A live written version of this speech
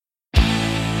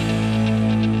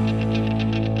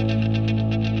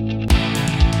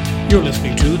You're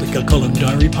listening to the Kilcullen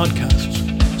Diary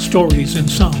Podcasts, stories in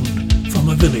sound from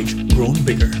a village grown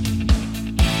bigger.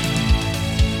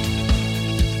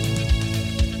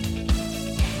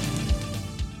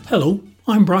 Hello,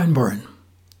 I'm Brian Byrne.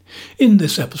 In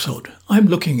this episode, I'm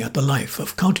looking at the life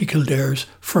of County Kildare's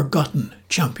forgotten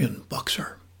champion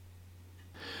boxer.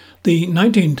 The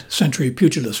 19th century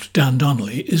pugilist Dan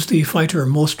Donnelly is the fighter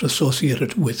most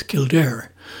associated with Kildare,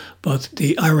 but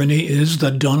the irony is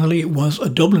that Donnelly was a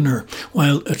Dubliner,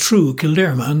 while a true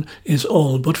Kildare man is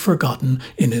all but forgotten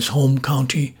in his home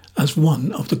county as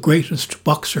one of the greatest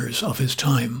boxers of his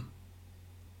time.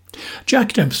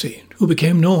 Jack Dempsey, who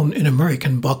became known in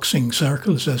American boxing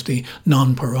circles as the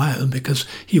Nonpareil because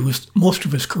he was most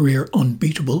of his career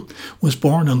unbeatable, was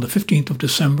born on the 15th of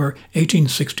December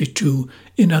 1862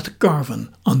 in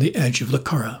Athgarvan on the edge of the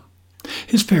Curragh.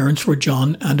 His parents were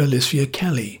John and Alicia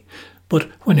Kelly, but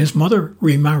when his mother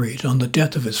remarried on the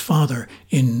death of his father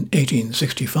in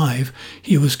 1865,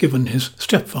 he was given his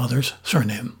stepfather's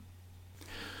surname.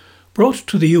 Brought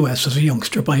to the US as a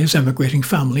youngster by his emigrating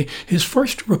family, his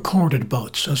first recorded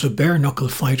bouts as a bare-knuckle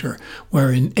fighter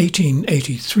were in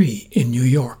 1883 in New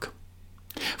York.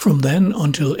 From then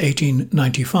until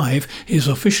 1895, his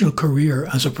official career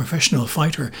as a professional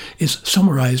fighter is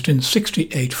summarised in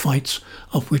 68 fights,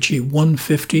 of which he won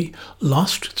 50,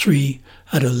 lost 3,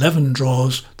 had 11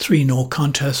 draws, 3 no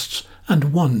contests,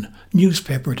 and 1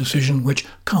 newspaper decision which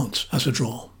counts as a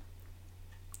draw.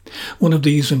 One of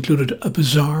these included a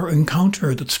bizarre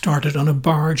encounter that started on a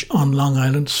barge on Long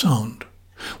Island Sound,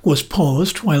 was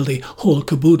paused while the whole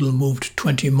caboodle moved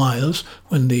 20 miles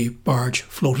when the barge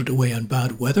floated away in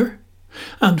bad weather,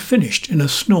 and finished in a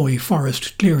snowy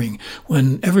forest clearing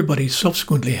when everybody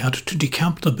subsequently had to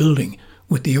decamp the building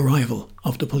with the arrival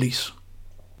of the police.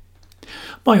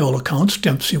 By all accounts,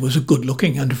 Dempsey was a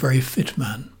good-looking and very fit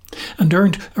man, and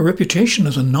earned a reputation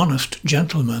as an honest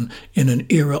gentleman in an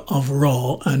era of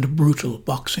raw and brutal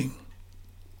boxing.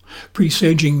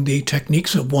 Presaging the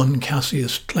techniques of one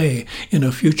Cassius Clay in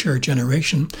a future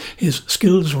generation, his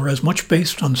skills were as much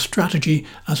based on strategy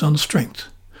as on strength,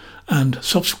 and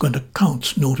subsequent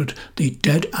accounts noted the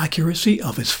dead accuracy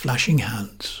of his flashing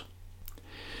hands.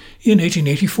 In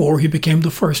 1884 he became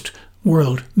the first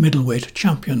world middleweight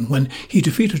champion when he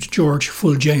defeated George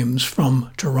Full James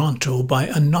from Toronto by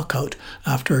a knockout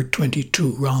after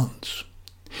 22 rounds.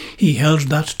 He held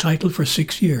that title for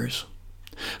 6 years.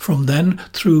 From then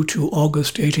through to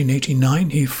August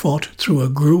 1889 he fought through a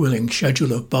gruelling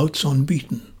schedule of bouts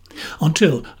unbeaten,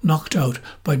 until knocked out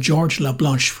by George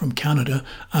LaBlanche from Canada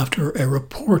after a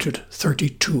reported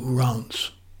 32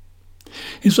 rounds.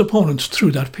 His opponents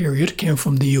through that period came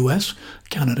from the US,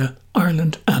 Canada,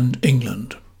 Ireland and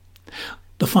England.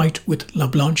 The fight with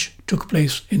LaBlanche took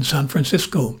place in San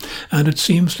Francisco, and it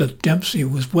seems that Dempsey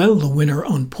was well the winner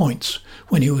on points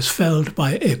when he was felled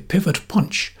by a pivot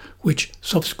punch, which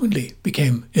subsequently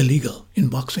became illegal in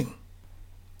boxing.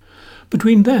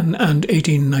 Between then and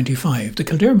 1895, the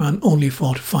Kildare man only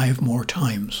fought 5 more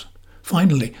times,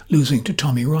 finally losing to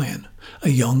Tommy Ryan, a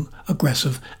young,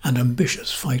 aggressive and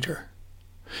ambitious fighter.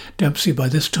 Dempsey by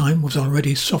this time was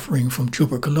already suffering from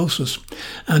tuberculosis,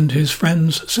 and his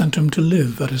friends sent him to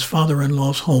live at his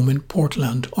father-in-law's home in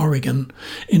Portland, Oregon,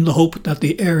 in the hope that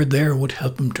the air there would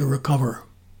help him to recover.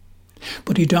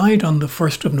 But he died on the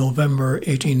 1st of November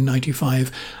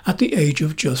 1895 at the age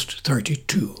of just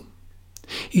 32.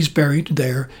 He's buried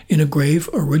there in a grave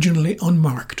originally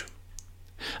unmarked.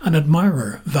 An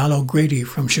admirer, Val O'Grady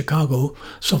from Chicago,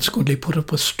 subsequently put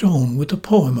up a stone with a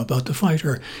poem about the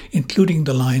fighter, including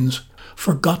the lines,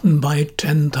 "Forgotten by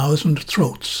 10,000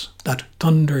 throats that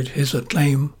thundered his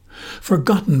acclaim,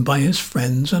 forgotten by his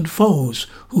friends and foes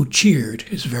who cheered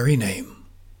his very name."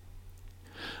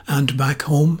 And back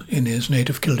home in his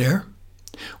native Kildare?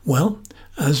 Well,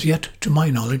 as yet to my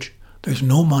knowledge, there's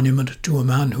no monument to a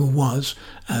man who was,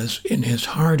 as in his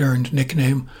hard-earned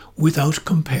nickname, without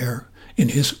compare in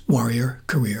his warrior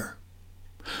career.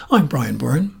 I'm Brian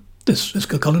Byrne. This is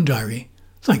Kilcullen Diary.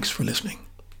 Thanks for listening.